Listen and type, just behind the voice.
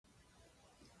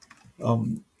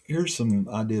Here's some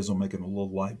ideas on making a little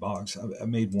light box. I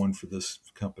made one for this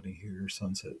company here,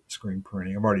 Sunset Screen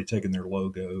Printing. I've already taken their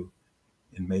logo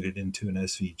and made it into an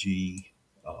SVG.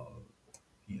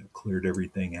 Cleared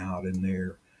everything out in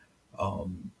there.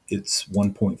 It's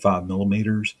 1.5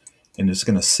 millimeters, and it's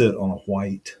going to sit on a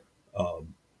white,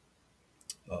 um,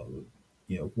 uh,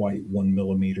 white 1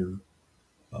 millimeter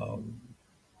um,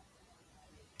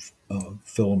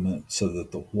 filament, so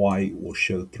that the white will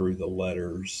show through the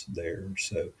letters there.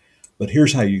 So, but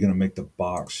here's how you're going to make the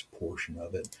box portion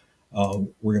of it.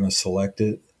 We're going to select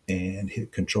it and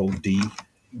hit Control D.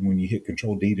 And when you hit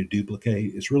Control D to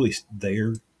duplicate, it's really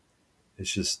there.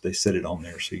 It's just they set it on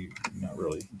there, so you're not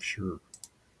really sure,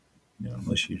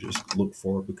 unless you just look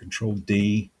for it. But Control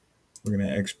D, we're going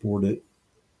to export it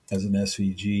as an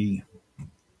SVG.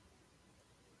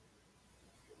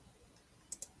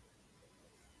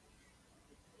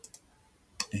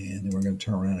 And then we're going to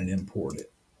turn around and import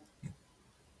it.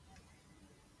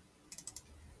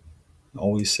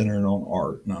 Always center it on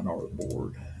art, not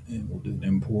artboard. And we'll do an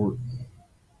import.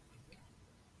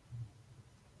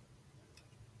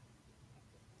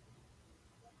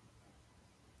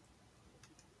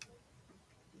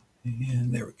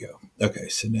 And there we go. Okay,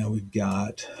 so now we've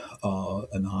got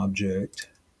an object.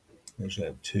 There's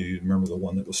that two. Remember the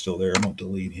one that was still there? I'm going to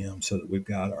delete him so that we've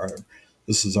got our.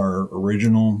 This is our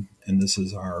original, and this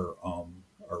is our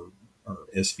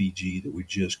SVG that we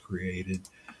just created.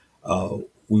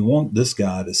 We want this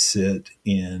guy to sit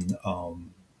in.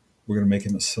 We're going to make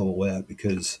him a silhouette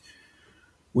because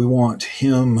we want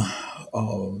him.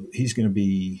 He's going to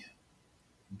be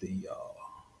the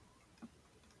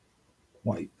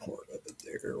white part of it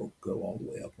there. We'll go all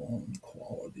the way up on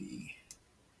quality.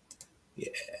 Yeah.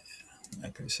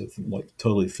 Okay, so if it like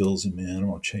totally fills them in, I'm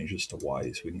going to change this to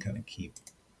white so we can kind of keep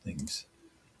things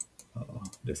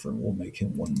different. We'll make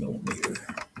him 1 millimeter.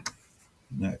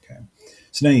 Okay.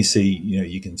 So now you see,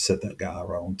 you can set that guy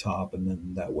right on top, and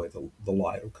then that way the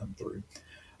light will come through.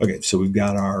 Okay, so we've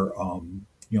got our,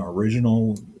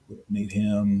 original. We need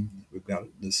him. We've got,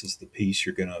 this is the piece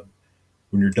you're going to,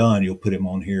 when you're done, you'll put him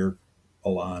on here,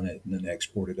 align it, and then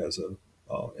export it as a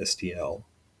STL,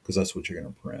 because that's what you're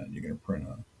going to print. You're going to print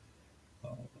a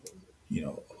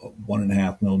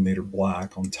 1.5 millimeter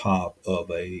black on top of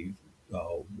a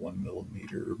 1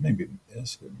 millimeter. Maybe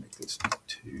let's go make this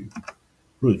 2.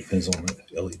 Really depends on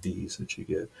the LEDs that you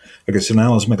get. Okay, so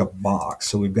now let's make a box.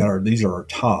 So we've got these are our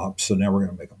tops. So now we're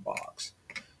going to make a box.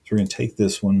 So we're going to take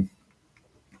this one.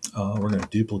 We're going to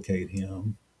duplicate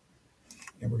him,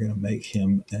 and we're going to make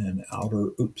him an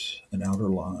outer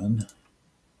line.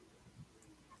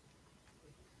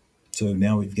 So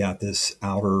now we've got this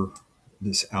outer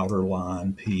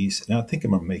line piece, and I think I'm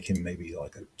going to make him maybe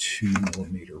like a 2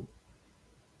 millimeter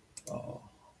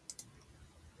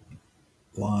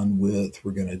line width.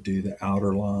 We're going to do the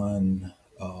outer line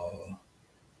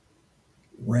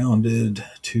rounded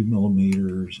 2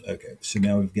 millimeters. Okay, so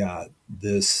now we've got,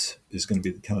 this is going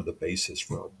to be kind of the basis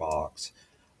for our box.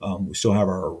 We still have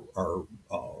our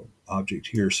object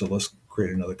here, so let's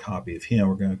create another copy of him.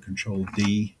 We're going to Control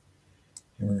D,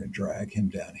 and we're going to drag him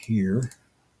down here.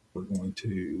 We're going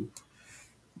to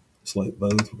select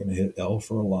both. We're going to hit L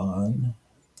for a line,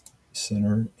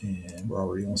 center, and we're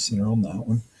already on center on that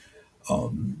one.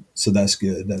 So that's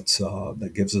good.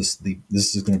 That gives us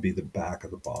this is going to be the back of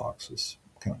the box. Let's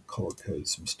kind of color code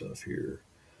some stuff here.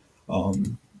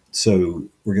 So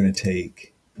we're going to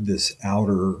take this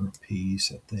outer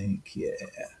piece, I think, yeah,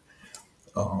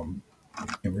 and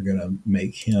we're going to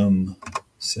make him,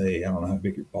 say, I don't know how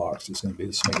big your box is going to be.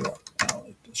 Let's make it, I don't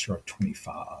know, let's start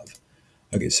 25.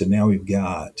 Okay, so now we've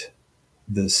got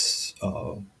this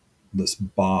this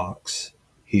box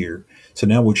here. So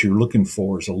now what you're looking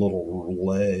for is a little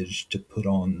ledge to put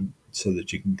on so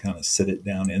that you can kind of sit it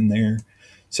down in there.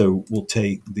 So we'll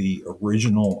take the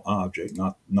original object,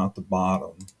 not the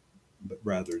bottom, but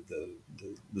rather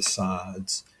the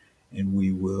sides, and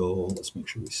we will, let's make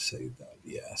sure we save that.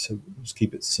 Yeah, so let's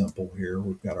keep it simple here.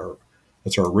 We've got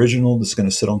that's our original that's going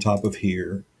to sit on top of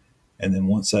here. And then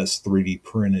once that's 3D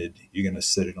printed, you're going to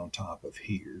sit it on top of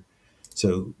here.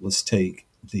 So let's take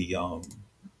the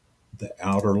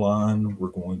outer line. We're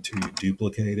going to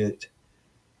duplicate it,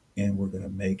 and we're going to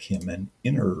make him an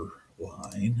inner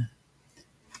line.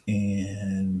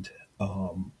 And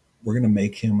we're going to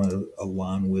make him a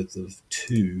line width of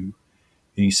 2.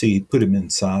 And you see, put him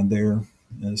inside there.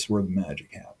 And this is where the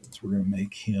magic happens. We're going to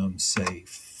make him, say,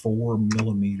 4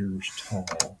 millimeters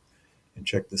tall. And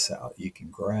check this out. You can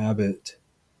grab it,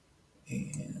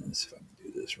 and let's see if I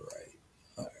can do this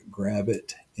right. Grab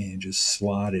it and just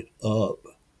slide it up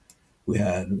We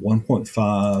had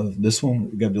 1.5. This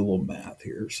one, we got to do a little math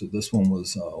here. So this one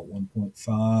was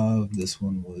 1.5. This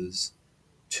one was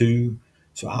 2.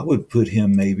 So I would put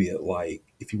him maybe at, like,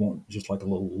 if you want just like a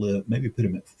little lip, maybe put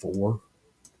him at 4.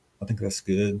 I think that's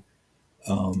good.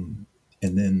 Um,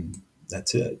 and then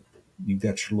that's it. You've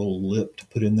got your little lip to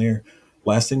put in there.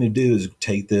 Last thing to do is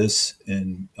take this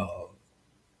and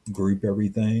group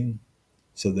everything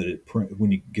so that it print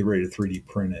when you get ready to 3D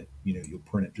print it. You'll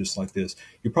print it just like this.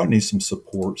 You probably need some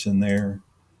supports in there.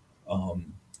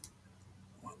 Um,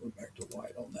 I'll go back to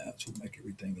white on that, so we'll make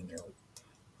everything in there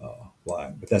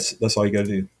black. But that's all you got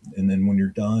to do. And then when you're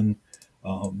done,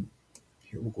 um,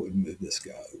 here we'll go ahead and move this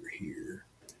guy over here.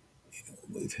 And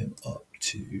we'll move him up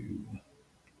to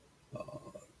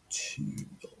 2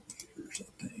 millimeters,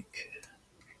 I think.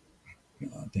 No,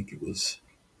 I think it was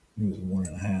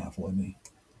 1.5, wasn't he?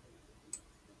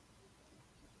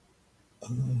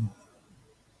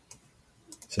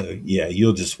 So yeah,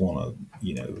 you'll just want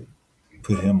to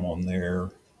put him on there.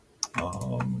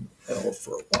 L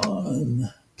for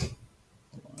line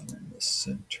in the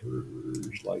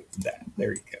centers like that.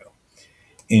 There you go.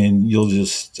 And you'll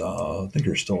just I think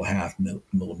there's still a half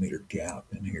millimeter gap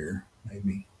in here,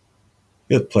 maybe.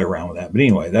 You have to play around with that, but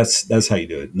anyway, that's how you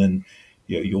do it. And then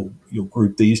you'll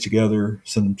group these together,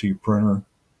 send them to your printer.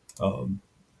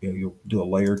 You'll do a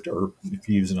layer, or if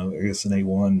you're using I guess an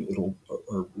A1,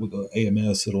 or with an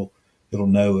AMS, it'll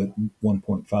know at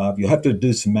 1.5. You'll have to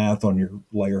do some math on your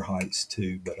layer heights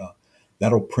too, but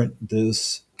that'll print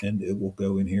this and it will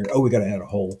go in here. Oh, we got to add a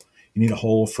hole. You need a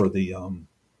hole for the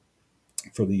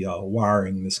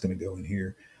wiring that's going to go in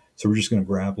here. So we're just going to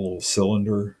grab a little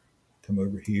cylinder, come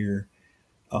over here.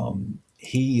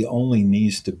 He only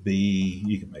needs to be,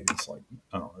 you can make this like,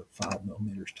 I don't know, 5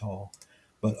 millimeters tall,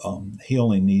 but he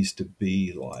only needs to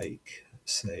be like,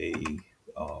 say,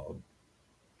 5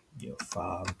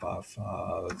 by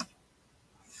 5.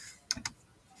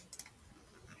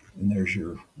 And there's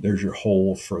your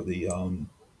hole for the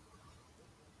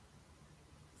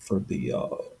for the uh,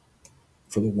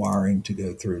 for the wiring to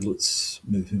go through. Let's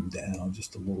move him down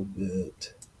just a little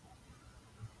bit.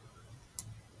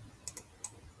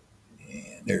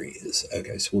 And there he is.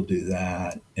 Okay, so we'll do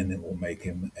that, and then we'll make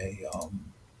him a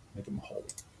hole.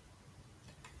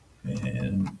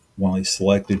 And while he's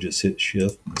selected, just hit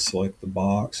Shift and select the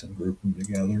box and group them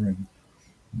together, and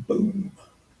boom,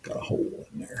 got a hole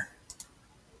in there.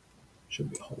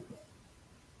 Should be a hole.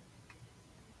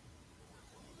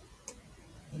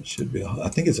 It should be. I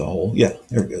think it's a hole. Yeah,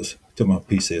 there it goes. Took my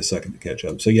PC a second to catch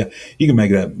up. So yeah, you can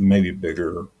make that maybe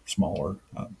bigger, smaller,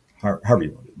 however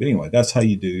you want to do. But anyway, that's how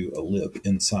you do a lip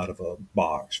inside of a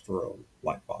box for a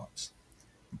light box.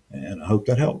 And I hope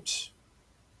that helps.